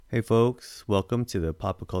Hey folks, welcome to the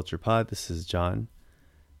Pop Culture Pod. This is John,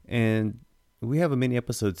 and we have a mini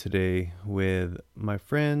episode today with my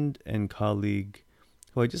friend and colleague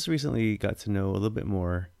who I just recently got to know a little bit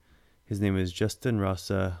more. His name is Justin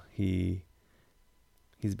Rausa. He's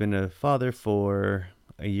been a father for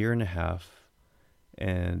a year and a half,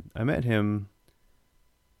 and I met him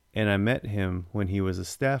when he was a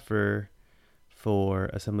staffer for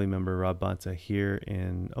Assemblymember Rob Bonta here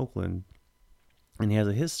in Oakland. And he has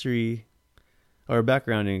a history or a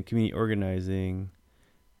background in community organizing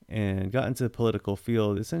and got into the political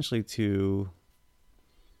field essentially to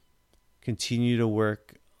continue to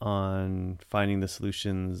work on finding the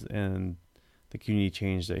solutions and the community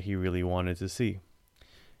change that he really wanted to see.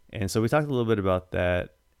 And so we talked a little bit about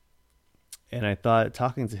that. And I thought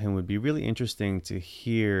talking to him would be really interesting to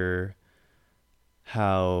hear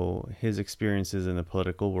how his experiences in the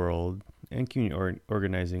political world and community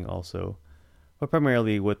organizing also, but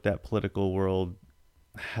primarily what that political world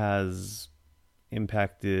has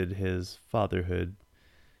impacted his fatherhood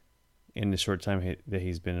in the short time that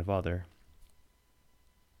he's been a father.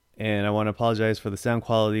 And I want to apologize for the sound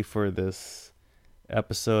quality for this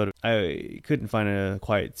episode. I couldn't find a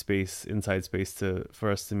quiet space, inside space for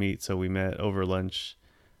us to meet, so we met over lunch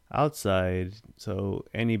outside. So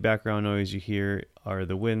any background noise you hear are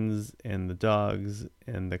the winds and the dogs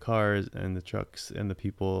and the cars and the trucks and the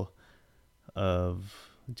people of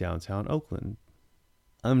downtown Oakland.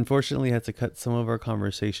 Unfortunately, I had to cut some of our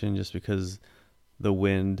conversation just because the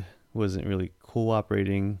wind wasn't really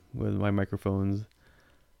cooperating with my microphones.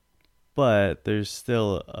 But there's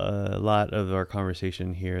still a lot of our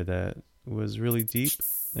conversation here that was really deep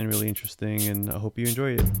and really interesting, and I hope you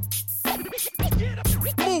enjoy it.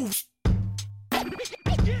 Move.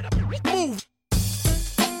 Move.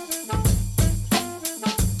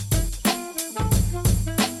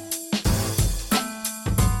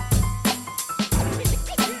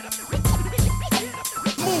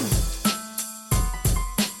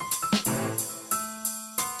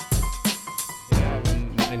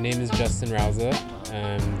 My name is Justin Rausa.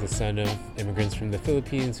 I'm the son of immigrants from the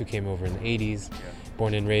Philippines who came over in the 80s.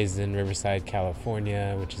 Born and raised in Riverside,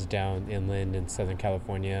 California, which is down inland in Southern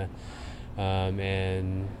California,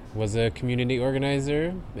 and was a community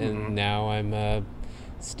organizer. And now I'm a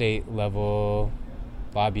state-level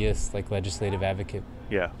lobbyist, like legislative advocate.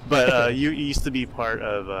 Yeah, but you used to be part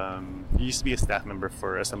of, you used to be a staff member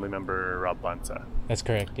for Assemblymember Rob Bonta. That's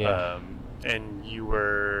correct, yeah. And you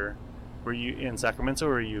were you in Sacramento,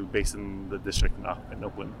 or were you based in the district in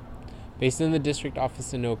Oakland? Based in the district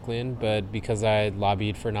office in Oakland, but because I had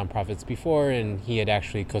lobbied for nonprofits before and he had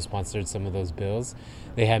actually co-sponsored some of those bills,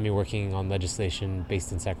 they had me working on legislation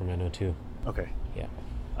based in Sacramento too. Okay. Yeah.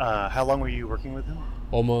 How long were you working with him?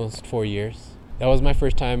 Almost 4 years. That was my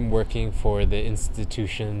first time working for the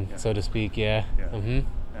institution, so to speak, yeah.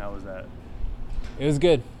 How was that? It was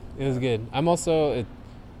good. It was good. I'm also,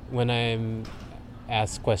 when I'm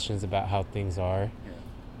asked questions about how things are,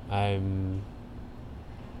 I'm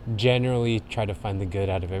generally try to find the good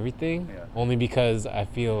out of everything, only because I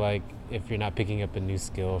feel like if you're not picking up a new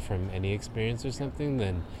skill from any experience or something,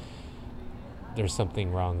 then there's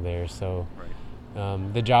something wrong there. So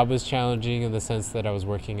the job was challenging in the sense that I was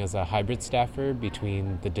working as a hybrid staffer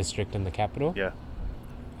between the district and the capital.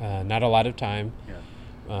 Not a lot of time,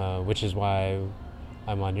 which is why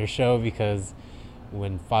I'm on your show, because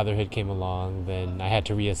when fatherhood came along, then I had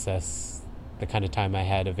to reassess the kind of time I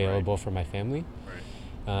had available for my family.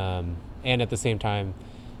 And at the same time,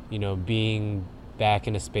 being back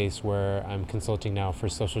in a space where I'm consulting now for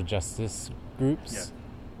social justice groups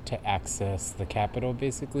to access the capital,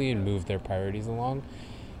 basically, and move their priorities along.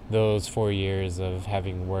 Those 4 years of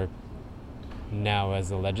having worked now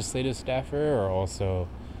as a legislative staffer are also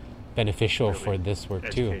beneficial for this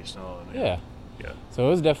work too. Yeah. So it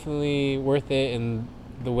was definitely worth it, and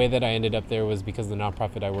the way that I ended up there was because the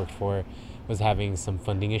nonprofit I worked for was having some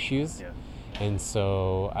funding issues. And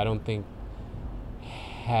so I don't think,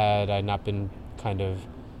 had I not been kind of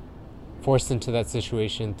forced into that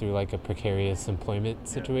situation through like a precarious employment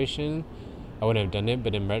situation, I wouldn't have done it.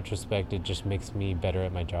 But in retrospect, it just makes me better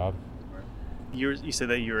at my job. You said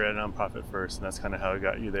that you were at a nonprofit first, and that's kind of how it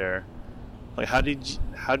got you there. Like, how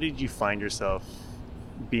did you find yourself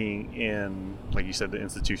being in, like you said, the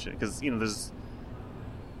institution? Because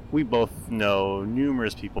we both know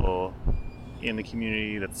numerous people in the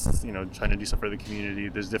community that's trying to do stuff for the community.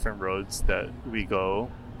 There's different roads that we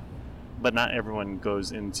go, but not everyone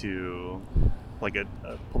goes into like a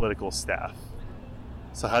political staff.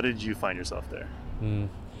 So how did you find yourself there?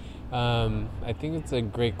 I think it's a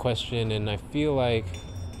great question, and I feel like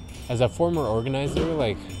as a former organizer,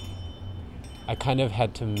 like I kind of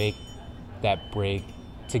had to make that break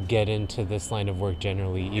to get into this line of work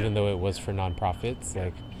generally, even though it was for nonprofits.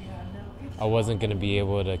 Like, I wasn't going to be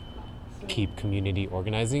able to keep community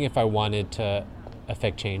organizing if I wanted to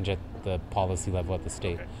affect change at the policy level at the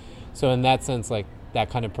state. Okay. So in that sense, like, that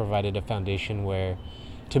kind of provided a foundation where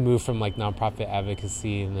to move from like nonprofit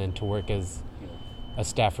advocacy and then to work as a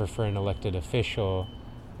staffer for an elected official,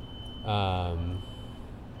 to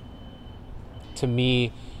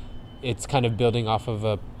me, it's kind of building off of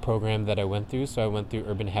a program that I went through. So I went through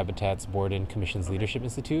Urban Habitat's Board and Commissions Leadership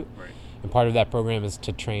Institute. Right. And part of that program is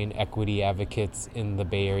to train equity advocates in the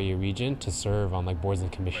Bay Area region to serve on like boards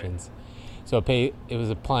and commissions. Right. So it was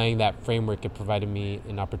applying that framework. It provided me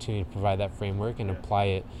an opportunity to provide that framework and apply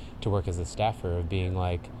it to work as a staffer, of being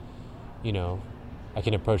like, you know, I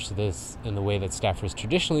can approach this in the way that staffers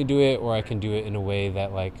traditionally do it, or I can do it in a way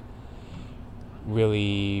that like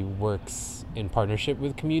really works in partnership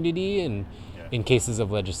with community, and in cases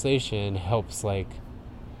of legislation helps like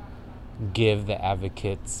give the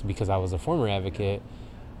advocates, because I was a former advocate,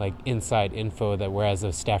 like inside info that whereas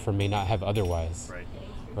a staffer may not have otherwise.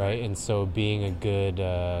 Right? And so being a good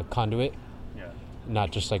conduit,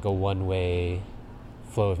 not just like a one-way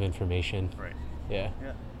flow of information. Right. Yeah.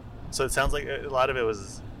 So it sounds like a lot of it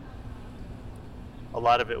was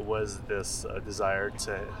this desire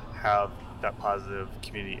to have that positive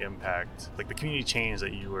community impact, like the community change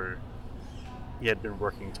that you had been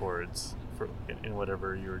working towards in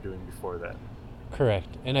whatever you were doing before that. Correct.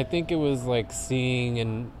 And I think it was like seeing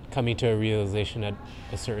and coming to a realization at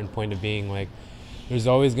a certain point of being like, there's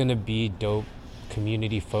always going to be dope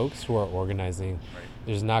community folks who are organizing. Right.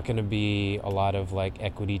 There's not going to be a lot of like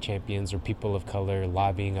equity champions or people of color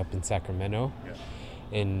lobbying up in Sacramento.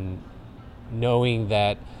 And knowing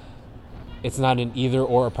that it's not an either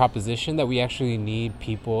or a proposition, that we actually need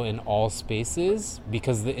people in all spaces,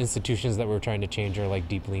 because the institutions that we're trying to change are like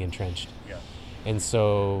deeply entrenched. And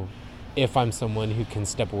so if I'm someone who can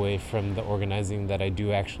step away from the organizing that I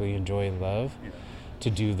do actually enjoy and love to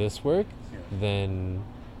do this work, then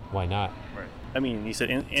why not? Right. I mean, you said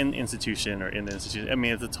in institution or in the institution. I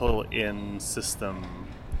mean, it's a total in-system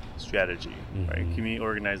strategy, right? Community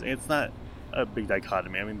organizing. It's not a big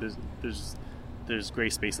dichotomy. I mean, there's gray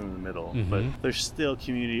space in the middle, but there's still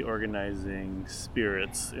community organizing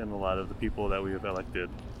spirits in a lot of the people that we have elected.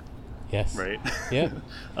 Yes. Right. Yeah.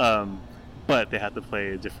 But they have to play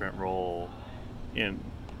a different role in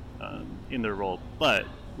their role. But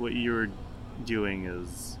what you're doing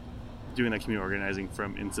is doing that community organizing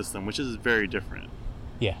from in-system, which is very different.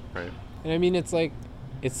 Yeah. Right. And I mean, it's like,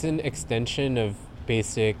 it's an extension of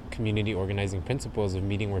basic community organizing principles of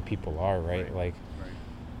meeting where people are, right? Like,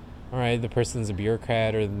 all right, the person's a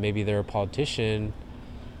bureaucrat, or maybe they're a politician,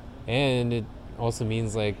 and it also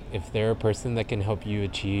means like, if they're a person that can help you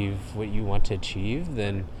achieve what you want to achieve,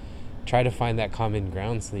 then try to find that common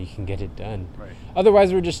ground so that you can get it done. Right.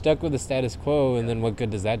 Otherwise, we're just stuck with the status quo, and then what good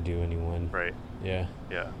does that do anyone? Right. Yeah.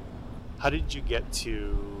 How did you get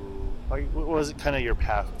to, like, what was it kind of your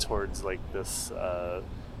path towards like this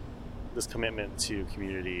this commitment to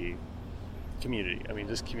community? I mean,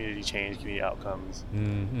 just community change, community outcomes.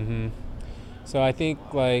 So I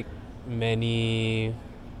think like many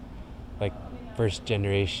like first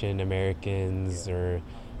generation Americans, or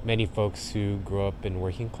many folks who grew up in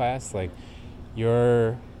working class, like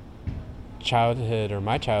your childhood or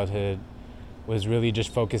my childhood was really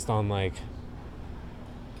just focused on like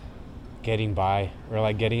getting by, or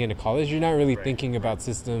like getting into college. You're not really thinking about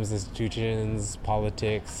systems, institutions,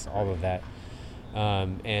 politics, all of that.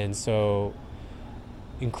 And so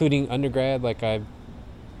including undergrad, like I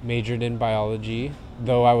majored in biology,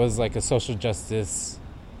 though I was like a social justice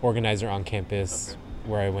organizer on campus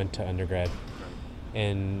where I went to undergrad.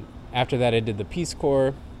 And after that, I did the Peace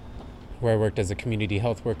Corps, where I worked as a community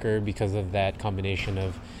health worker because of that combination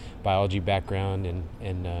of biology background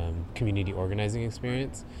and community organizing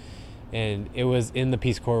experience. And it was in the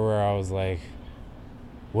Peace Corps where I was like,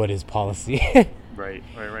 what is policy? Right.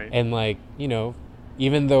 And like, you know,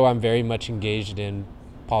 even though I'm very much engaged in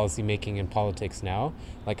policy making and politics now,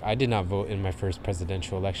 like I did not vote in my first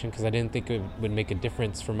presidential election because I didn't think it would make a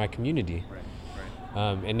difference for my community.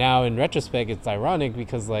 And now in retrospect, it's ironic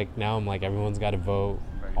because like now I'm like, everyone's got to vote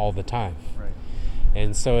all the time.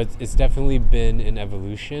 And so it's definitely been an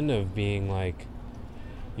evolution of being like,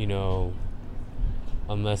 you know,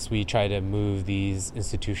 unless we try to move these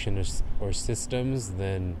institutions or systems,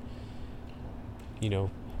 then, you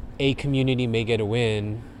know, a community may get a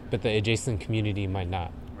win, but the adjacent community might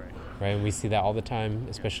not. Right? And we see that all the time,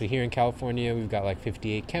 especially here in California. We've got like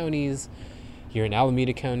 58 counties. Here in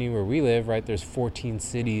Alameda County, where we live, right, there's 14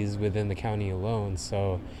 cities within the county alone.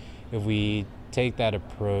 So if we take that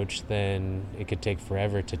approach, then it could take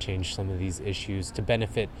forever to change some of these issues to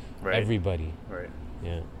benefit Right. everybody. Right.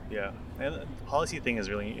 Yeah. Yeah. And the policy thing is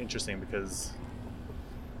really interesting because,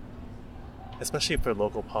 especially for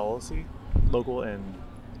local policy, local and,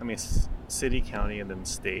 I mean, city, county, and then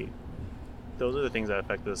state, those are the things that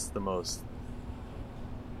affect us the most,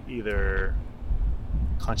 either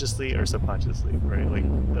consciously or subconsciously, right? Like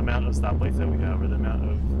the amount of stoplights that we have, or the amount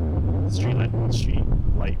of street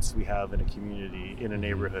lights we have in a community, in a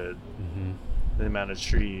neighborhood, Mm-hmm. the amount of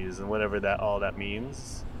trees, and whatever that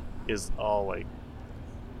means is all like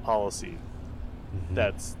policy. Mm-hmm.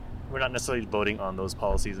 That's, we're not necessarily voting on those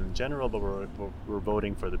policies in general, but we're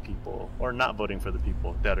voting for the people, or not voting for the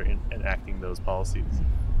people that are enacting those policies.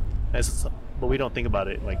 But we don't think about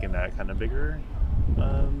it like in that kind of bigger,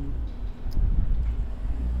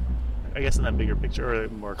 I guess in that bigger picture, or a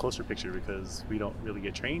more closer picture, because we don't really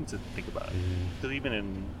get trained to think about it. Because even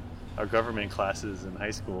in our government classes in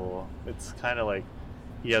high school, it's kind of like,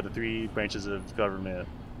 the 3 branches of government.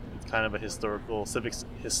 It's kind of a historical civics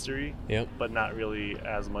history, Yep. but not really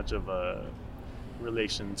as much of a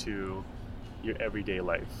relation to your everyday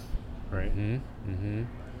life, right? Mm-hmm. Mm-hmm.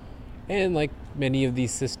 And like many of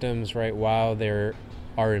these systems, right, while they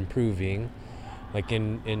are improving, like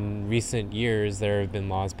in recent years, there have been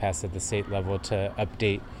laws passed at the state level to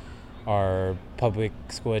update our public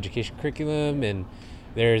school education curriculum, and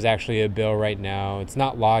there's actually a bill right now. It's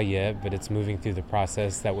not law yet, but it's moving through the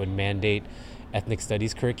process that would mandate ethnic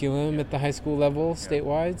studies curriculum at the high school level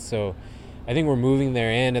statewide. So I think we're moving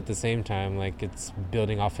there, and at the same time, like, it's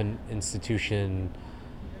building off an institution.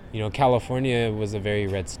 You know, California was a very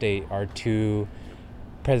red state. Our 2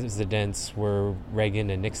 presidents were Reagan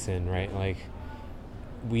and Nixon, right? Like,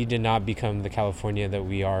 we did not become the California that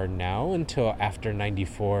we are now until after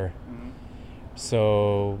 94. Mm-hmm.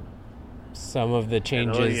 So some of the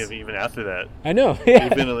changes... And even after that. I know.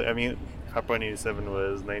 I mean, Prop 187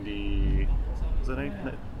 was 90... Was it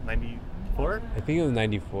 94? I think it was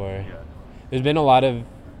 94. Yeah. There's been a lot of...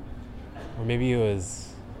 Or maybe it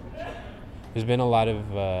was... There's been a lot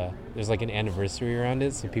of... there's like an anniversary around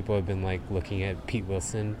it, so people have been like looking at Pete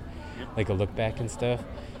Wilson, like a look back and stuff.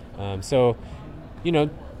 So, you know,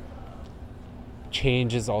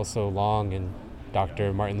 change is also long, and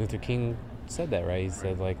Dr. Martin Luther King said that, right? He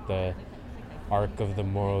said, like, the arc of the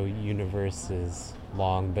moral universe is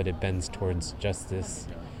long, but it bends towards justice,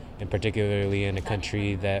 and particularly in a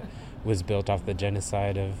country that was built off the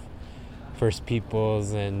genocide of First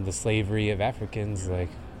Peoples and the slavery of Africans. Like,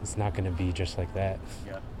 it's not going to be just like that.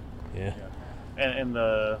 Yeah. And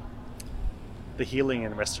the healing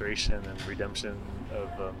and restoration and redemption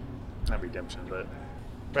of not redemption, but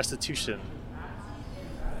restitution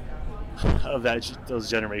of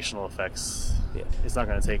those generational effects. Yeah. It's not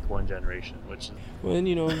going to take one generation, which... Well, and,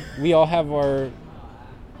 you know, we all have our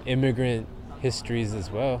immigrant histories as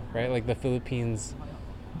well, right? Like the Philippines,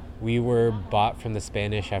 we were bought from the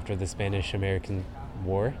Spanish after the Spanish-American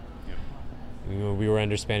War. You know, we were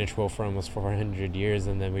under Spanish rule for almost 400 years,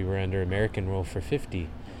 and then we were under American rule for 50.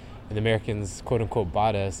 And the Americans, quote-unquote,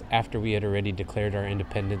 bought us after we had already declared our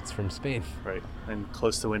independence from Spain. Right, and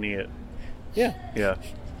close to winning it. Yeah. Yeah.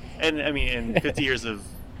 And, I mean, in 50 years of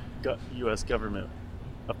U.S. government,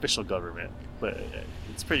 official government, but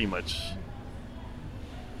it's pretty much...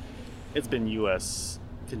 It's been U.S.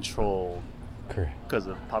 controlled. Correct. Because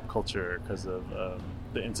of pop culture, because of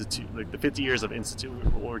the institute, like the 50 years of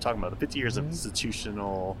what we're talking about, the 50 years of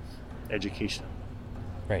institutional education.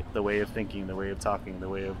 Right. The way of thinking, the way of talking, the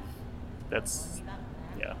way of...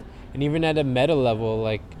 Yeah. And even at a meta level,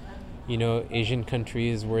 like, you know, Asian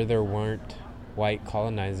countries where there weren't white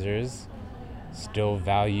colonizers still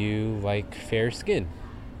value, like, fair skin.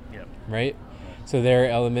 Yep. Right? So there are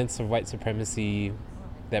elements of white supremacy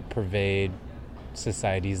that pervade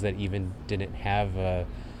societies that even didn't have a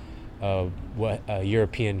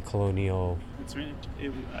European colonial...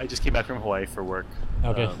 I just came back from Hawaii for work.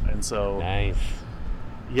 Okay. And so... Nice.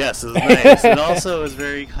 Yes, it was nice. And also it was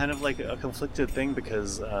very kind of like a conflicted thing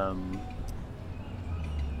because,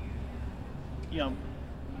 you know,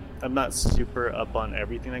 I'm not super up on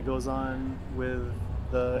everything that goes on with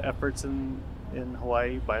the efforts in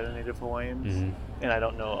Hawaii by the Native Hawaiians. Mm-hmm. And I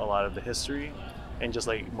don't know a lot of the history. And just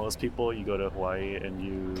like most people, you go to Hawaii and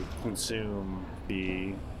you consume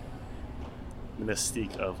the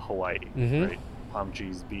mystique of Hawaii, Mm-hmm. right? Palm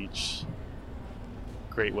trees, beach,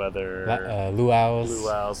 great weather.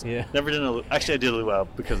 Luau's. Yeah. Never done actually I did a luau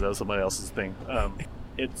because that was somebody else's thing.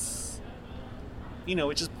 It's, you know,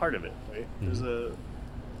 which is part of it, right? Mm-hmm.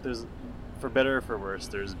 There's for better or for worse,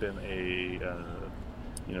 there's been a,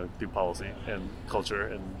 you know, through policy and culture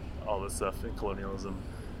and all this stuff and colonialism,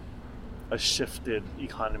 a shifted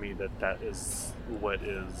economy that is what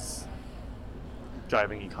is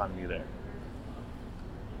driving economy there.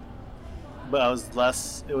 But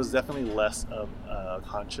it was definitely less of a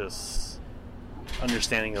conscious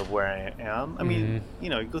understanding of where I am. I mean, you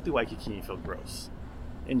know, you go through Waikiki and you feel gross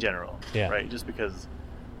in general, right? Just because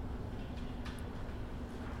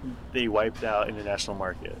they wiped out international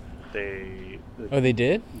market. They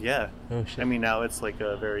did? Yeah. Oh shit. I mean, now it's like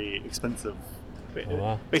a very expensive. Oh,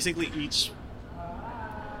 wow. Basically, each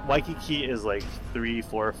Waikiki is like 3,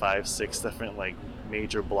 4, 5, 6 different like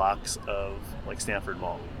major blocks of like Stanford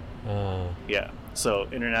Mall. Yeah. So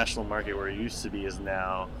international market where it used to be is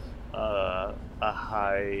now a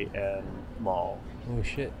high-end mall. Oh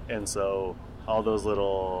shit. And so all those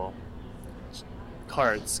little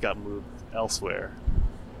carts got moved elsewhere,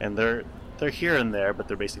 and they're here and there, but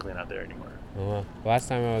they're basically not there anymore. Oh, wow. Last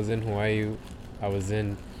time I was in Hawaii, I was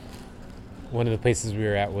in one of the places we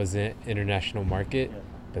were at was in International Market,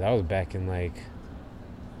 but that was back in like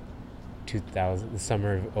 2000, the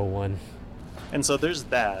summer of 01. And so there's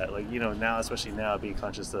that, like, you know, now, especially now, being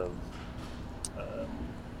conscious of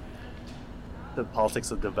the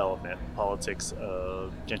politics of development, politics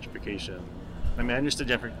of gentrification. I mean, I understood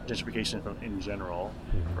gentrification in general,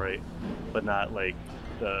 right? But not like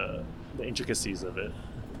the intricacies of it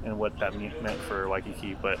and what that meant for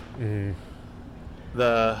Waikiki. But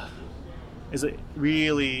is a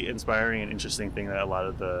really inspiring and interesting thing that a lot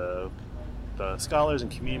of the scholars and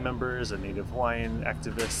community members and Native Hawaiian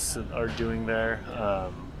activists are doing there,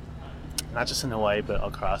 not just in Hawaii but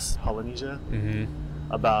across Polynesia,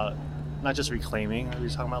 about not just reclaiming. We were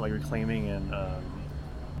talking about like reclaiming and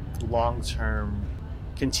long-term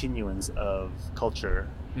continuance of culture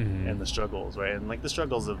and the struggles, right? And like the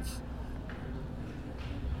struggles of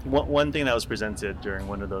one thing that was presented during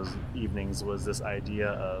one of those evenings was this idea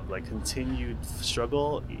of like continued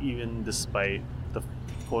struggle even despite the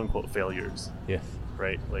quote-unquote failures. Yes.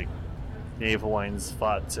 Right? Like Native Hawaiians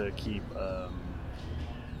fought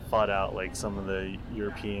out like some of the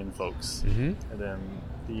European folks, and then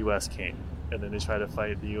the U.S. came, and then they tried to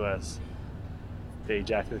fight the U.S. They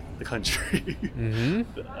jacked the country.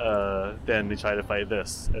 Then they tried to fight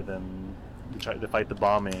this, and then they tried to fight the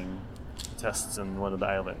bombing tests in one of the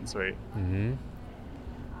islands, right?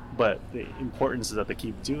 But the importance is that they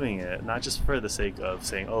keep doing it, not just for the sake of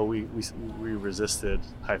saying, "Oh, we resisted,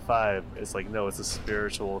 high five." It's like, no, it's a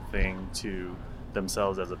spiritual thing to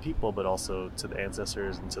themselves as a people, but also to the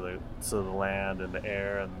ancestors and to the land and the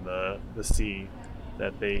air and the sea,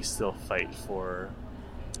 that they still fight for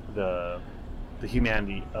the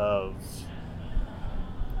humanity of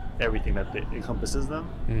everything that encompasses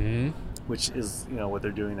them, which is, you know, what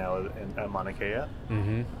they're doing now at Mauna Kea.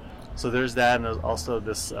 So there's that, and there's also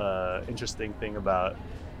this interesting thing about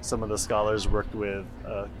some of the scholars worked with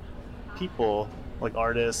people like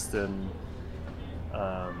artists, and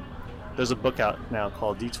there's a book out now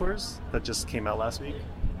called Detours that just came out last week,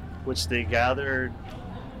 which they gathered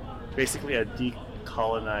basically a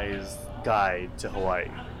decolonized guide to Hawaii.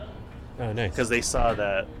 Oh, nice. Because they saw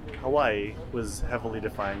that Hawaii was heavily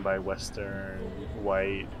defined by Western,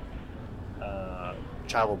 white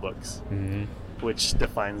travel books, which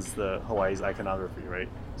defines the Hawaii's iconography, right?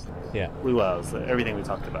 Yeah. Luau's, everything we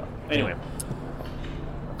talked about. Anyway,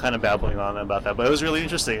 I'm kind of babbling on about that, but it was really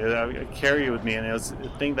interesting. I carry it with me, and it was a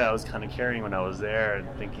thing that I was kind of carrying when I was there,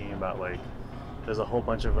 and thinking about, like, there's a whole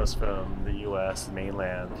bunch of us from the U.S.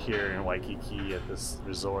 mainland here in Waikiki at this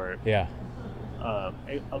resort. Yeah.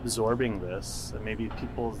 Absorbing this, and maybe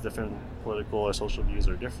people's different political or social views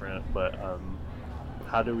are different, but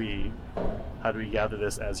how do we gather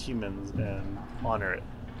this as humans and honor it,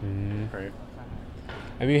 right?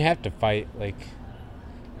 I mean, you have to fight. Like,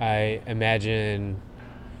 I imagine,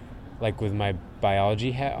 like with my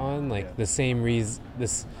biology hat on, like the same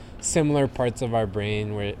this similar parts of our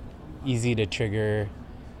brain were easy to trigger,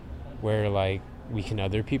 where like weaken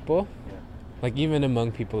other people, like even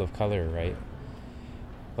among people of color, right?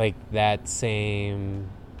 Like that same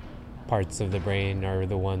parts of the brain are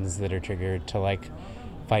the ones that are triggered to like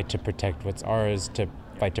fight to protect what's ours, to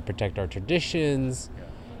fight to protect our traditions.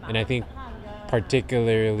 And I think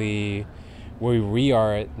particularly where we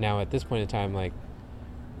are now at this point in time, like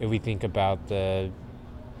if we think about the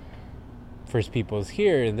First Peoples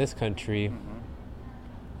here in this country,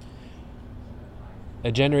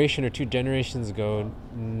 a generation or two generations ago,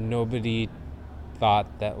 nobody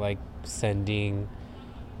thought that like sending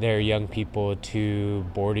their young people to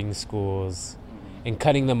boarding schools and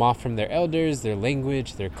cutting them off from their elders, their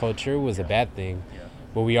language, their culture was a bad thing.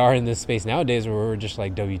 But we are in this space nowadays where we're just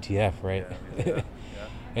like WTF, right?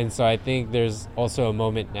 And so I think there's also a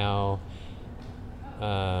moment now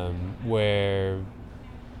where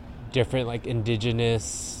different like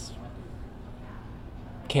indigenous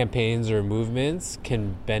campaigns or movements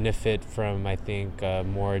can benefit from, I think, a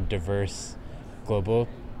more diverse global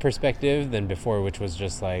perspective than before, which was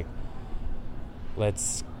just like,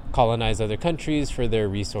 let's colonize other countries for their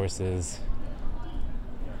resources.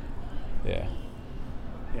 Yeah.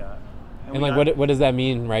 Yeah. And like, what does that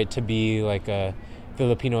mean, right? To be like a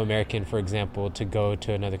Filipino American, for example, to go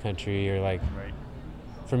to another country, or like, right.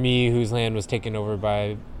 for me, whose land was taken over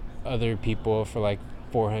by other people for like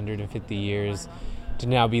 450 years, to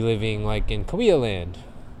now be living like in Kauai land.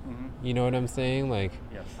 Mm-hmm. You know what I'm saying? Like,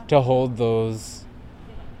 Yes. to hold those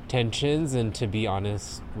tensions and to be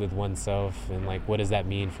honest with oneself, and like, what does that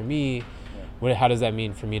mean for me? Yeah. How does that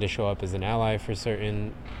mean for me to show up as an ally for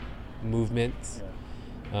certain movements?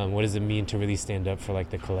 Yeah. What does it mean to really stand up for like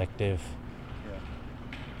the collective?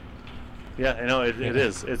 Yeah, I know it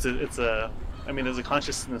is. It's a. I mean, there's a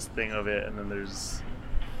consciousness thing of it, and then there's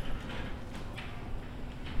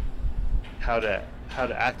how to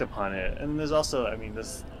act upon it, and there's also, I mean,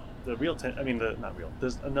 the real. Not real.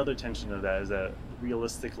 There's another tension of that, is that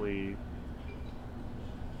realistically,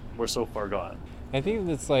 we're so far gone. I think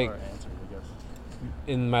it's like, Or answered, I guess.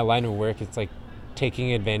 in my line of work, it's like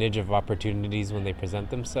taking advantage of opportunities when they present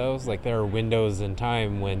themselves. Like, there are windows in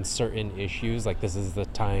time when certain issues, like, this is the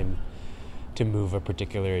time to move a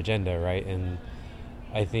particular agenda, right? And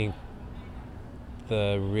I think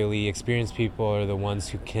the really experienced people are the ones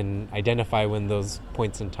who can identify when those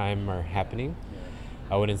points in time are happening.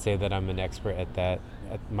 I wouldn't say that I'm an expert at that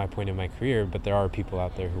at my point in my career, but there are people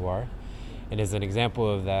out there who are. And as an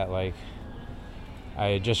example of that, like,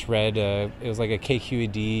 I just read, it was like a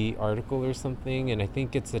KQED article or something, and I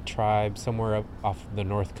think it's a tribe somewhere up off the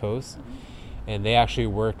North Coast. And they actually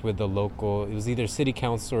worked with the local, it was either city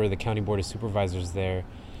council or the county board of supervisors there,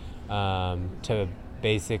 to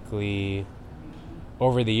basically,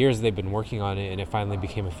 over the years they've been working on it, and it finally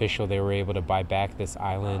became official. They were able to buy back this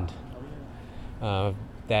island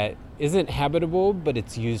that isn't habitable, but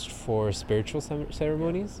it's used for spiritual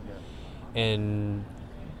ceremonies. And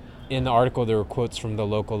in the article, there were quotes from the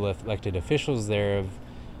local elected officials there of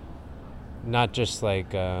not just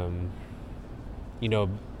like,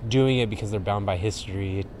 doing it because they're bound by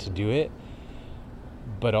history to do it,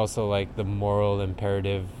 but also like the moral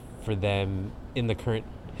imperative for them in the current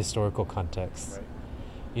historical context.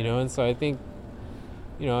 Right. And so I think,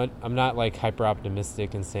 I'm not like hyper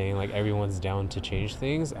optimistic and saying like everyone's down to change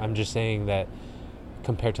things. I'm just saying that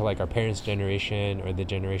compared to like our parents' generation or the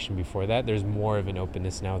generation before that, there's more of an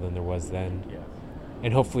openness now than there was then. Yeah.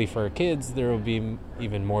 And hopefully for our kids, there will be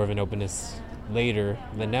even more of an openness later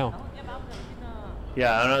than now.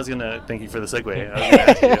 Yeah, I was gonna thank you for the segue. I was gonna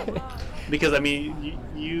ask you, because I mean,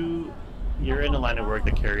 you're in a line of work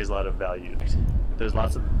that carries a lot of value. There's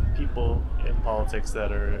lots of people in politics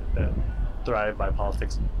that thrive by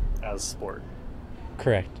politics as sport.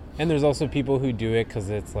 Correct. And there's also people who do it because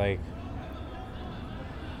it's like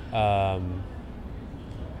a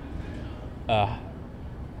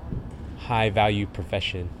high value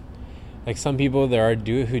profession. Like, some people who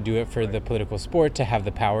do it for the political sport to have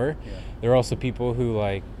the power. Yeah. There are also people who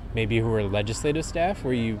like maybe who are legislative staff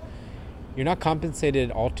where you're not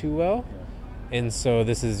compensated all too well, and so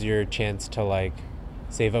this is your chance to like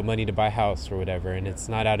save up money to buy a house or whatever, and it's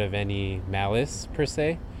not out of any malice per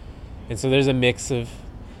se. And so there's a mix of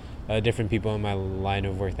different people in my line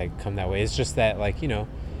of work that come that way. It's just that, like,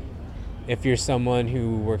 if you're someone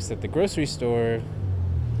who works at the grocery store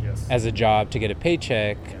as a job to get a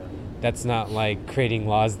paycheck, that's not like creating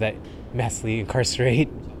laws that massively incarcerate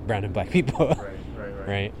brown and black people.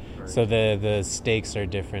 Right. So the stakes are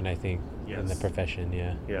different, I think, in the profession.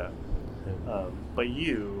 Yeah. But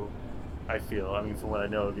you, I feel, I mean, from what I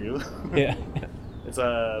know of you, yeah, this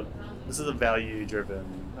is a value driven.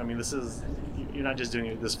 I mean, you're not just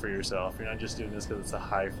doing this for yourself. You're not just doing this because it's a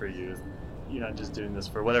high for you. You're not just doing this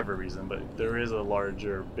for whatever reason, but there is a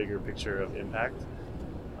larger, bigger picture of impact.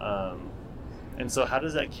 And so how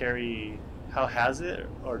does that how has it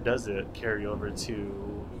or does it carry over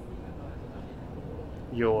to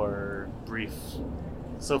your brief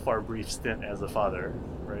stint as a father,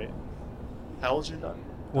 right? How old's your daughter?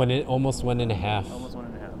 Almost 1.5. Almost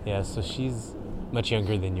 1.5. Yeah, so she's much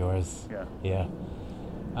younger than yours. Yeah.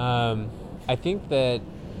 I think that,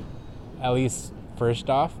 at least first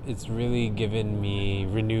off, it's really given me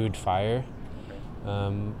renewed fire.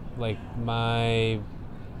 Like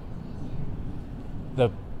the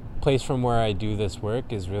place from where I do this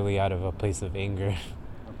work is really out of a place of anger.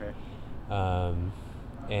 Okay.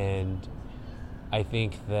 And I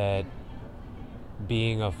think that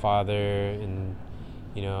being a father and,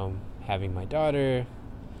 having my daughter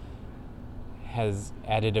has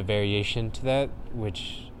added a variation to that,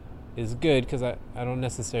 which is good because I don't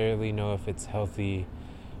necessarily know if it's healthy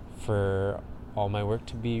for all my work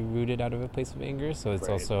to be rooted out of a place of anger. So it's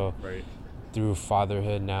also through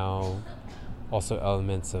fatherhood now also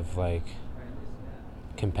elements of like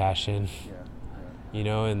compassion, you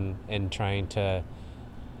know, and trying to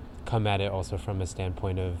come at it also from a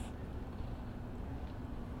standpoint of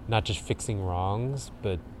not just fixing wrongs,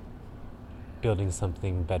 but building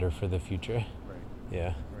something better for the future.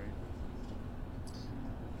 Yeah.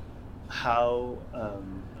 How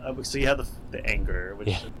so you have the anger,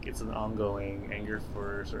 which it's an ongoing anger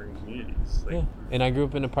for certain communities. Like, and I grew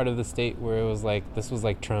up in a part of the state where it was like this was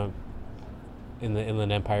like Trump in the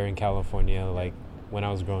Inland Empire in California, like when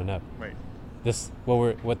I was growing up. Right. This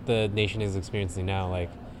what the nation is experiencing now, like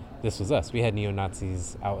this was us. We had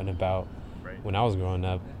neo-Nazis out and about when I was growing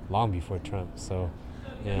up, long before Trump. So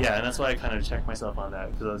yeah, and that's why I kind of checked myself on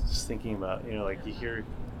that, because I was just thinking about, you know, like you hear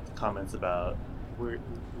comments about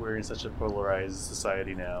we're in such a polarized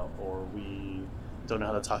society now, or we don't know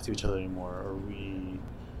how to talk to each other anymore, or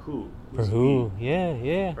who?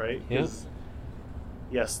 Yeah. Right? Because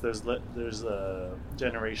yes, there's a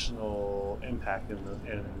generational impact in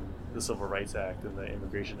the Civil Rights Act and the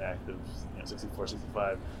Immigration Act of 64,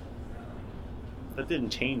 65. That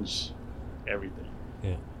didn't change everything.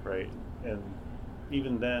 Yeah. Right? And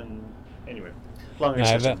even then, anyway.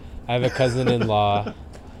 I have a cousin-in-law.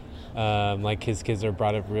 Like his kids are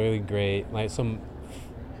brought up really great. Like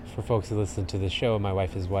for folks who listen to the show, my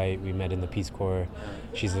wife is white. We met in the Peace Corps.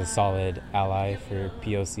 She's a solid ally for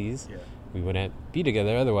POCs. We wouldn't be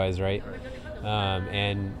together otherwise, right?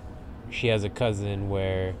 And she has a cousin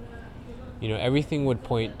where, you know, everything would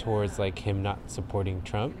point towards like him not supporting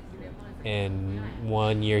Trump. And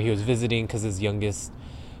one year he was visiting because his youngest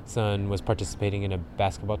son was participating in a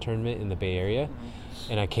basketball tournament in the Bay Area.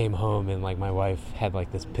 And I came home and like my wife had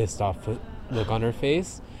like this pissed off look on her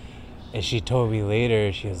face. And she told me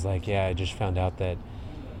later, she was like, yeah, I just found out that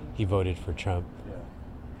he voted for Trump.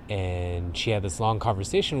 And she had this long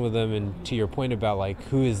conversation with him. And to your point about like,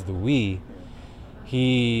 who is the we?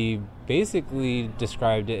 He basically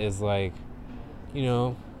described it as like, you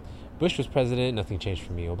know, Bush was president, nothing changed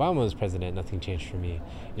for me. Obama was president, nothing changed for me.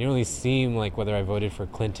 It didn't really seem like whether I voted for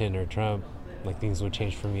Clinton or Trump, like things would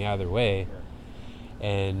change for me either way.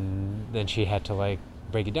 And then she had to like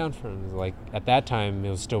break it down for him. Like at that time, it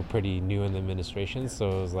was still pretty new in the administration, so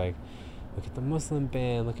it was like, look at the Muslim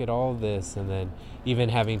ban, look at all this, and then even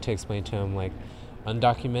having to explain to him like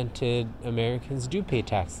undocumented Americans do pay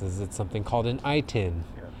taxes. It's something called an ITIN,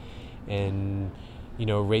 and you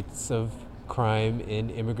know rates of crime in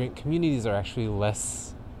immigrant communities are actually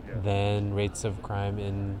less than rates of crime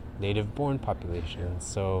in native-born populations.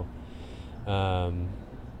 So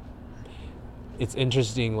it's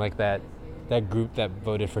interesting, like that group that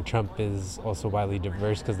voted for Trump is also widely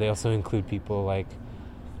diverse because they also include people like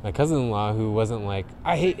my cousin-in-law who wasn't like,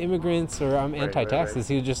 I hate immigrants or I'm anti-taxes.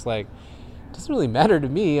 He was just like, it doesn't really matter to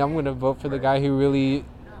me. I'm going to vote for the guy who really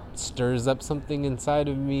stirs up something inside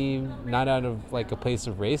of me, not out of like a place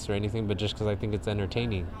of race or anything, but just because I think it's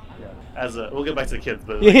entertaining. We'll get back to the kids,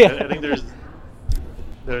 but like, I think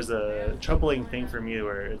there's a troubling thing for me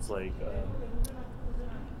where it's like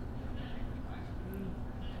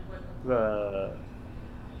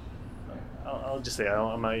I'll just say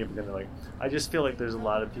I'm not even gonna like. I just feel like there's a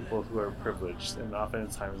lot of people who are privileged, and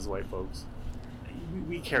oftentimes white folks,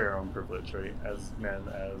 we carry our own privilege, right? As men,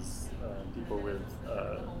 as people with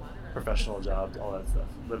professional jobs, all that stuff,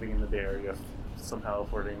 living in the Bay Area, somehow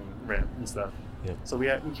affording rent and stuff. Yeah. So we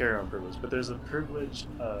carry our own privilege, but there's a privilege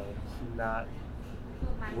of not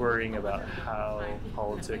worrying about how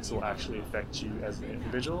politics will actually affect you as an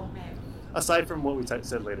individual. Aside from what we said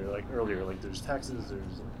earlier, like there's taxes,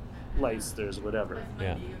 there's lights, there's whatever.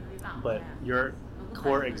 Yeah. But your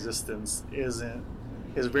core existence is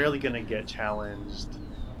rarely going to get challenged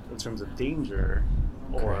in terms of danger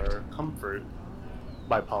or comfort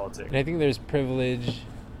by politics. And I think there's privilege,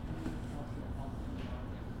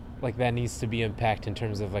 like that needs to be unpacked in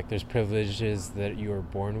terms of like there's privileges that you are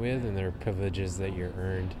born with and there are privileges that you're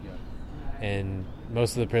earned. And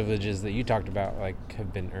most of the privileges that you talked about like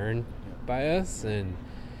have been earned by us, and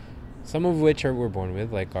some of which we're born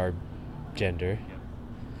with, like our gender,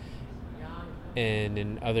 and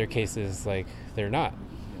in other cases like they're not,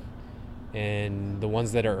 and the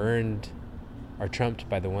ones that are earned are trumped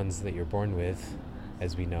by the ones that you're born with,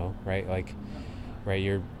 as we know, right? Like, right,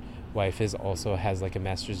 your wife has like a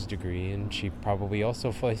master's degree, and she probably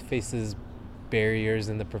also faces barriers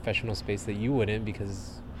in the professional space that you wouldn't,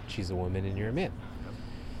 because she's a woman and you're a man.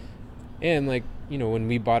 And like when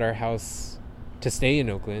we bought our house to stay in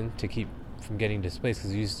Oakland, to keep from getting displaced,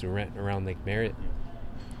 because we used to rent around Lake Merritt.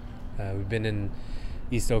 We've been in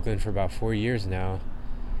East Oakland for about 4 years now,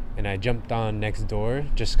 and I jumped on next door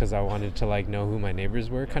just because I wanted to like know who my neighbors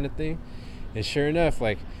were, kind of thing. And sure enough,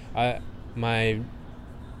 like my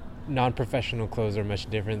non-professional clothes are much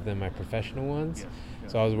different than my professional ones.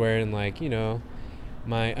 So I was wearing like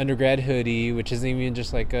my undergrad hoodie, which isn't even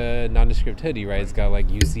just like a nondescript hoodie, right? It's got like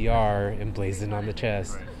UCR emblazoned on the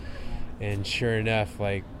chest. And sure enough,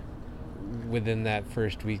 like within that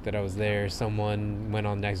first week that I was there, someone went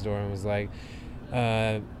on next door and was like,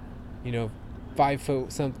 5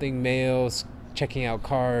 foot something males checking out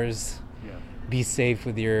cars. Be safe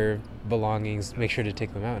with your belongings. Make sure to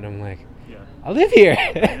take them out. And I'm like, I live here.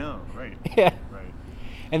 I know, right? Yeah. Right.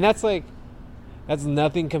 And that's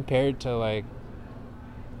nothing compared to like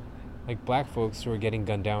black folks who are getting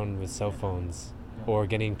gunned down with cell phones or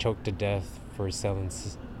getting choked to death for selling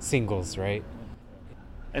singles, right?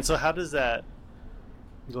 And so how does that,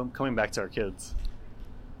 coming back to our kids,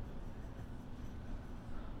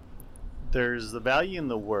 there's the value in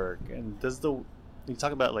the work, and you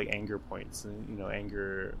talk about like anger points and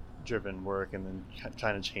anger driven work, and then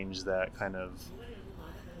trying to change that kind of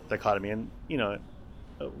dichotomy. And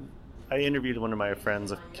I interviewed one of my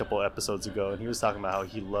friends a couple episodes ago, and he was talking about how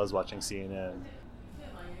he loves watching CNN,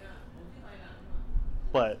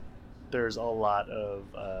 but there's a lot of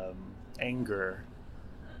anger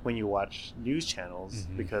when you watch news channels,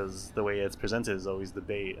 because the way it's presented is always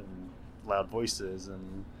debate and loud voices,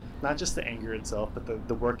 and not just the anger itself, but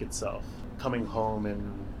the work itself. Coming home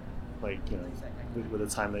and with the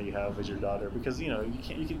time that you have with your daughter, because you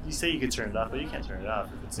say you could turn it off, but you can't turn it off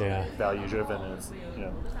if it's so value driven. And it's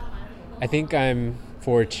I think I'm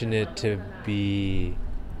fortunate to be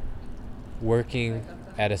working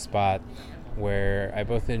at a spot where I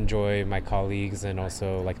both enjoy my colleagues and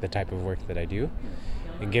also like the type of work that I do.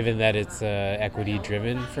 And given that it's a equity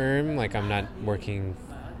driven firm, like I'm not working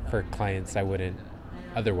for clients I wouldn't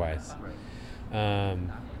otherwise.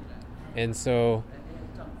 And so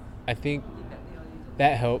I think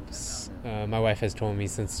that helps. My wife has told me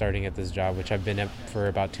since starting at this job, which I've been at for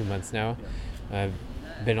about 2 months now, I've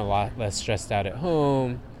been a lot less stressed out at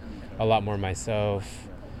home, a lot more myself.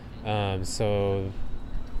 So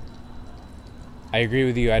I agree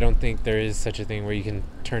with you. I don't think there is such a thing where you can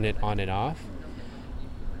turn it on and off.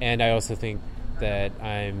 And I also think that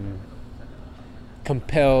I'm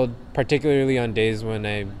compelled, particularly on days when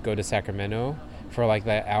I go to Sacramento, for like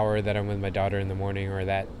that hour that I'm with my daughter in the morning, or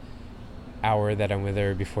that hour that I'm with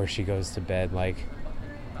her before she goes to bed, like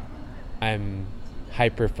I'm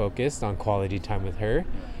hyper focused on quality time with her.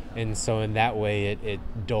 And so in that way it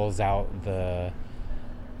dulls out the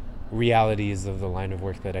realities of the line of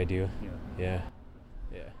work that I do. Yeah.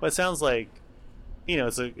 But it sounds like I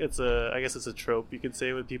guess it's a trope you could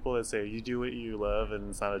say with people that say you do what you love and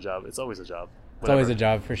it's not a job. It's always a job. It's always a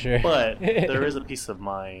job for sure. But there is a peace of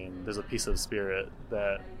mind, there's a peace of spirit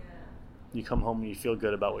that you come home and you feel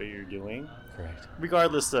good about what you're doing. Correct.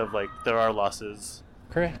 Regardless of there are losses.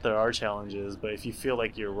 Correct. There are challenges, but if you feel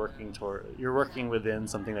like you're working within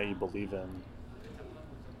something that you believe in,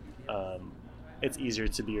 it's easier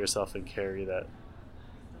to be yourself and carry that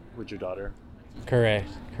with your daughter. Correct.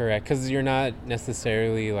 Because you're not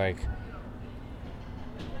necessarily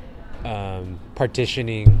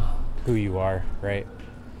partitioning who you are, right?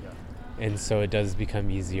 Yeah. And so it does become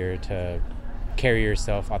easier to carry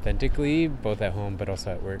yourself authentically, both at home but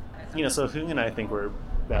also at work. So Hung and I think we're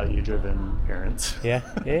value-driven parents. Yeah.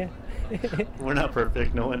 We're not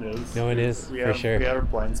perfect. No one is. No one is, for sure. We have our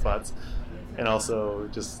blind spots, and also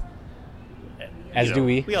just do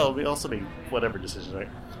we. We also make whatever decisions, right?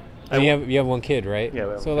 And you have one kid, right?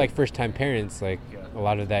 Yeah. So first-time parents, a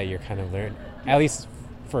lot of that you're kind of learning. At least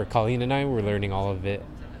for Colleen and I, we're learning all of it.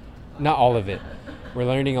 Not all of it. We're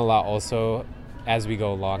learning a lot also as we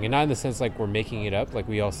go along, and not in the sense we're making it up.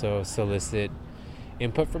 We also solicit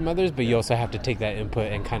input from others, but you also have to take that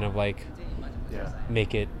input and kind of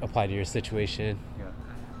make it apply to your situation.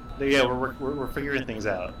 Yeah, we're figuring things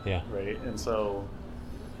out. Yeah. Right. And so,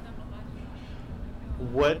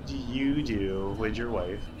 what do you do with your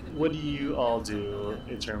wife? What do you all do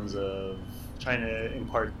in terms of trying to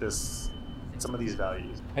impart some of these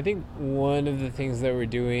values? I think one of the things that we're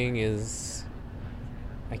doing is,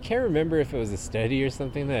 I can't remember if it was a study or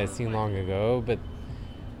something that I'd seen long ago, but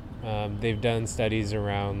they've done studies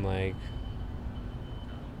around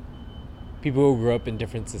people who grew up in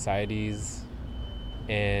different societies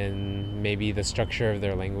and maybe the structure of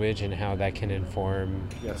their language and how that can inform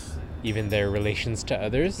even their relations to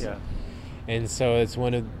others. Yeah. And so it's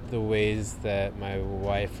one of the ways that my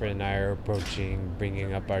wife and I are approaching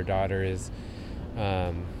bringing up our daughter is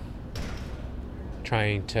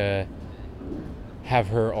trying to have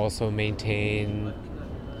her also maintain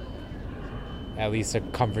at least a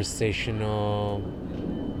conversational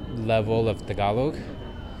level of Tagalog.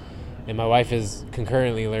 And my wife is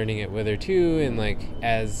concurrently learning it with her too, and like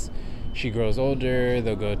as she grows older,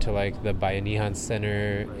 they'll go to like the Bayanihan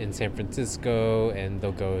Center in San Francisco, and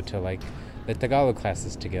they'll go to like the Tagalog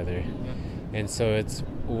classes together. And so it's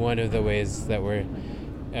one of the ways that we're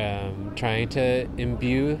trying to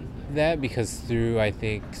imbue that, because through, I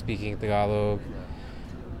think, speaking Tagalog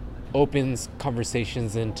opens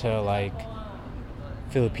conversations into like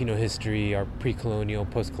Filipino history, our pre-colonial,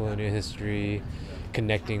 post-colonial history,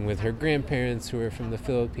 connecting with her grandparents who are from the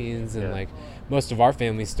Philippines, and like most of our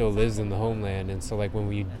family still lives in the homeland. And so like when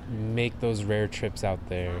we make those rare trips out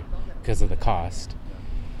there, because of the cost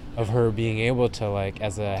of her being able to, like,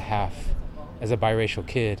 as a biracial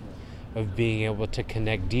kid, of being able to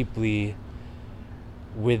connect deeply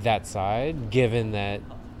with that side, given that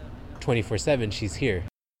 24/7 she's here.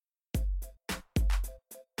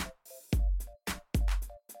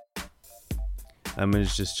 I'm going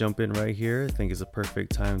to just jump in right here. I think it's a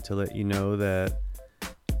perfect time to let you know that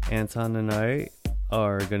Anton and I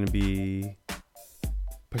are going to be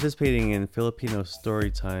participating in Filipino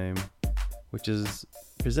Storytime, which is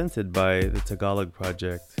presented by the Tagalog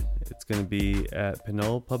Project. It's going to be at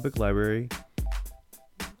Pinole Public Library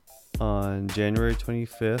on January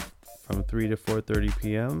 25th from 3 to 4:30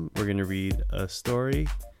 p.m. We're going to read a story,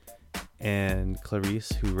 and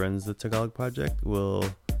Clarice, who runs the Tagalog Project, will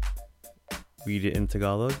read it in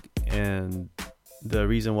Tagalog. And the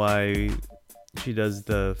reason why she does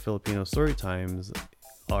the Filipino story times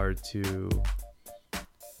are to,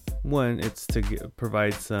 one, it's to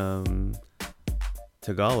provide some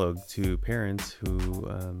Tagalog to parents who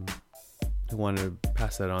want to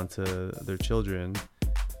pass that on to their children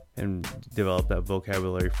and develop that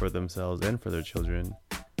vocabulary for themselves and for their children,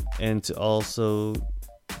 and to also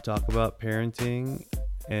talk about parenting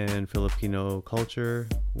and Filipino culture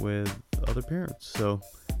with other parents. So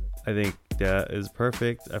I think that is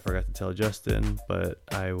perfect. I forgot to tell Justin, but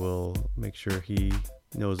I will make sure he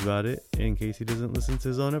knows about it in case he doesn't listen to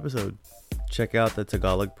his own episode. Check out the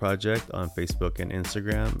Tagalog Project on Facebook and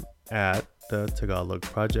Instagram at the Tagalog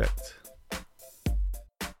Project.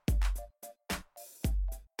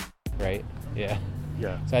 Right? Yeah.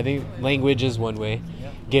 Yeah. So I think language is one way,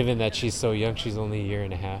 given that she's so young. She's only a year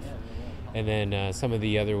and a half. And then some of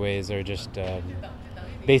the other ways are just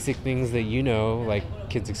basic things that, like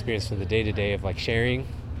kids experience from the day-to-day of like sharing.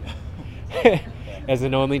 As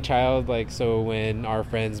an only child, like, so when our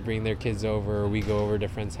friends bring their kids over, we go over to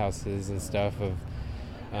friends' houses and stuff,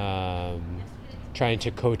 of trying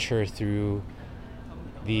to coach her through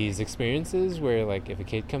these experiences where, like, if a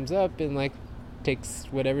kid comes up and like takes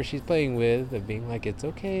whatever she's playing with, of being like, it's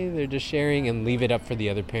okay, they're just sharing, and leave it up for the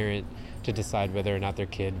other parent to decide whether or not their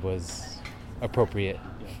kid was appropriate.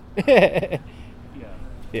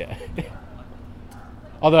 Yeah.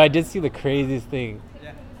 Although I did see the craziest thing,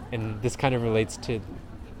 and this kind of relates to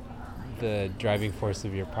the driving force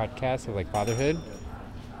of your podcast of like fatherhood.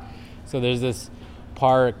 So there's this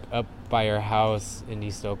park up by our house in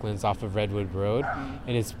East Oakland, it's off of Redwood Road,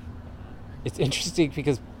 and it's interesting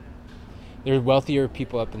because there are wealthier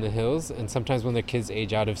people up in the hills, and sometimes when their kids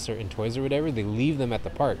age out of certain toys or whatever, they leave them at the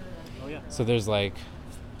park. So there's like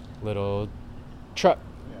little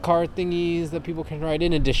car thingies that people can ride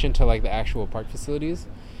in addition to like the actual park facilities.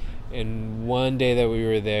 And one day that we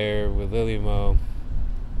were there with Lily Mo,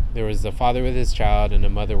 there was a father with his child and a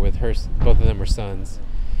mother with her. Both of them were sons,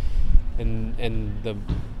 and the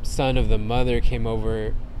son of the mother came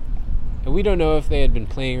over, and we don't know if they had been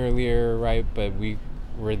playing earlier, right? But we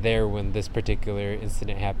were there when this particular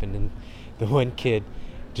incident happened, and the one kid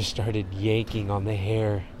just started yanking on the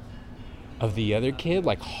hair of the other kid,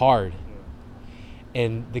 like hard.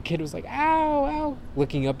 And the kid was like, ow, ow,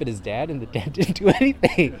 looking up at his dad, and the dad didn't do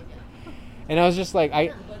anything. And I was just like,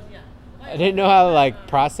 I didn't know how to like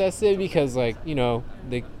process it, because like,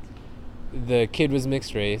 the kid was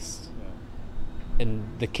mixed race,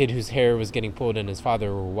 and the kid whose hair was getting pulled and his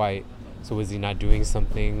father were white. So was he not doing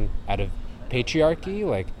something out of patriarchy?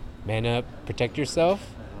 Like, man up, protect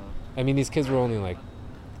yourself? I mean, these kids were only like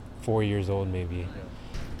 4 years old maybe.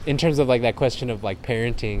 In terms of like that question of like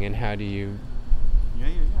parenting and how do you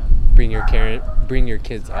bring your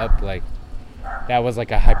kids up, like that was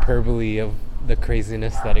like a hyperbole of the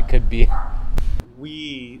craziness that it could be.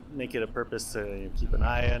 We make it a purpose to keep an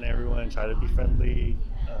eye on everyone, try to be friendly,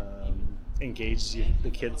 engage the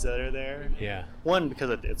kids that are there. Yeah. One, because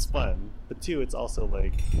it's fun, but two, it's also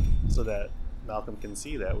like so that Malcolm can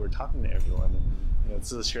see that we're talking to everyone, and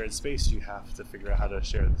it's a shared space. You have to figure out how to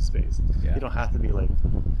share the space. Yeah. You don't have to be like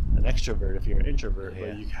an extrovert if you're an introvert, Yeah.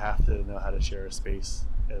 but you have to know how to share a space,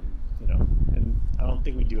 and and I don't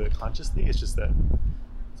think we do it consciously. It's just that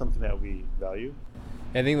something that we value.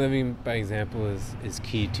 I think living by example is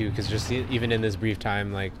key too, because just even in this brief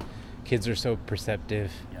time, like, kids are so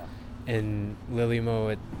perceptive. Yeah. And Lily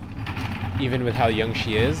Mo, even with how young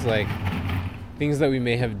she is, like, things that we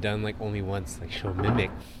may have done like only once, like, she'll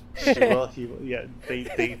mimic. They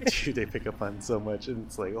pick up on so much, and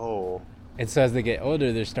it's like, oh. And so as they get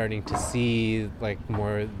older, they're starting to see like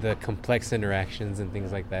more the complex interactions and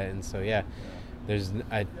things like that. And so there's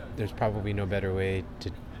probably no better way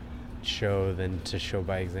to show than to show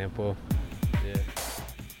by example. Yeah.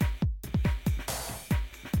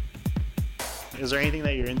 Is there anything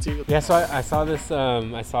that you're into? Yeah, so I saw this.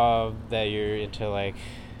 I saw that you're into like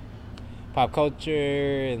pop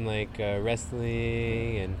culture and like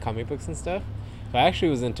wrestling and comic books and stuff. So I actually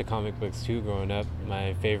was into comic books too growing up.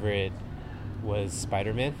 My favorite was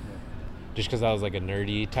Spider-Man, just because I was like a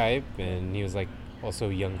nerdy type, and he was like also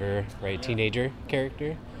younger, right, teenager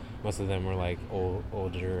character. Most of them were like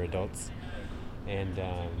older adults, and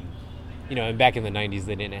and back in the 90s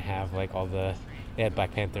they didn't have like they had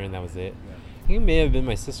Black Panther and that was it. I think it may have been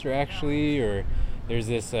my sister actually, or there's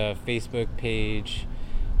this Facebook page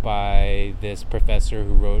by this professor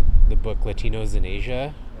who wrote the book Latinos in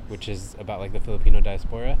Asia, which is about like the Filipino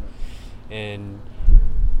diaspora, and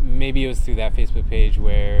maybe it was through that Facebook page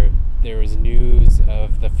where there was news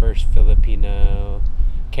of the first Filipino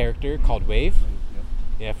character called Wave,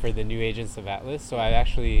 for the New Agents of Atlas. So I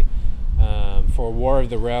actually, for War of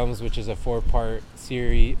the Realms, which is a four-part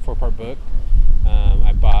book,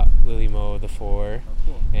 I bought Lily Mo the 4,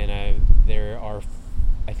 and there are,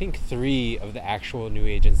 I think, 3 of the actual New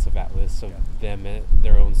Agents of Atlas of them at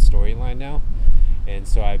their own storyline now. And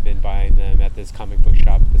so I've been buying them at this comic book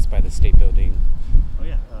shop that's by the State Building. Oh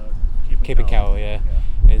yeah, Cape and Cowell, yeah.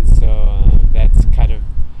 And so that's kind of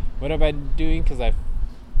what I've been doing, because I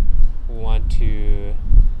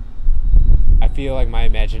feel like my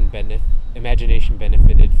imagination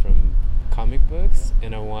benefited from comic books,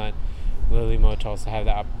 and I want Lily Mo to also have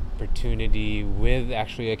the opportunity with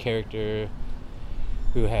actually a character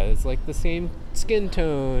who has like the same skin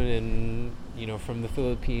tone and from the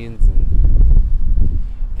Philippines, and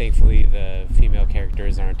thankfully the female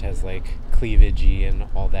characters aren't as like cleavagey and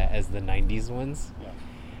all that as the 90s ones.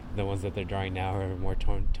 The ones that they're drawing now are more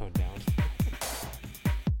toned down.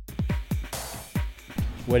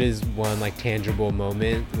 What is one like tangible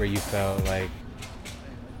moment where you felt like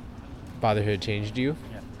fatherhood changed you?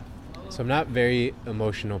 So I'm not a very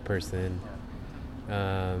emotional person.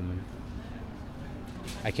 I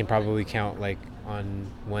can probably count like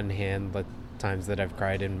on one hand the times that I've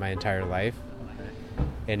cried in my entire life.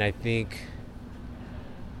 And I think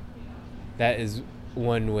that is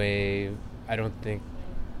one way I don't think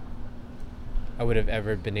I would have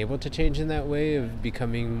ever been able to change in that way of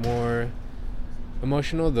becoming more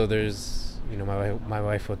emotional, though there's, my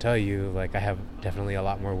wife will tell you, like, I have definitely a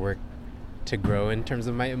lot more work to grow in terms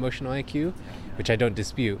of my emotional IQ, which I don't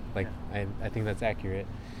dispute. Like, I think that's accurate.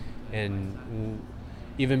 And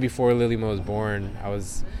even before Lily Mo was born, I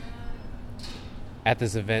was at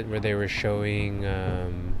this event where they were showing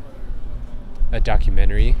a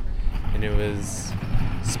documentary, and it was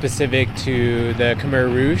specific to the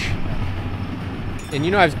Khmer Rouge. And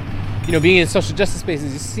being in social justice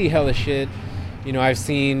spaces, you see hella shit. I've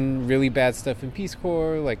seen really bad stuff in Peace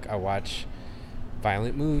Corps. Like, I watch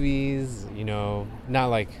violent movies, not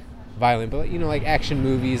like violent, but like action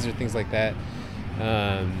movies or things like that.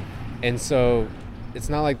 And so it's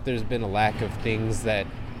not like there's been a lack of things that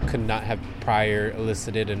could not have prior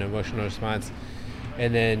elicited an emotional response.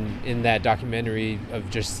 And then in that documentary of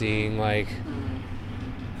just seeing like,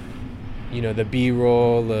 the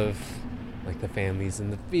B-roll of like the families in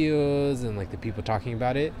the fields and like the people talking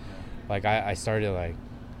about it, like I started like,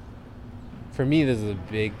 for me this is a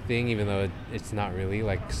big thing, even though it's not really,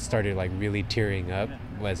 like started like really tearing up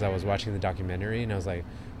as I was watching the documentary, and I was like,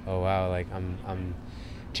 oh wow, like I'm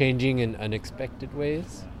changing in unexpected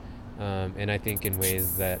ways, and I think in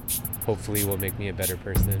ways that hopefully will make me a better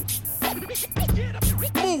person.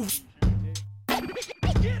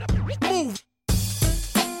 Move.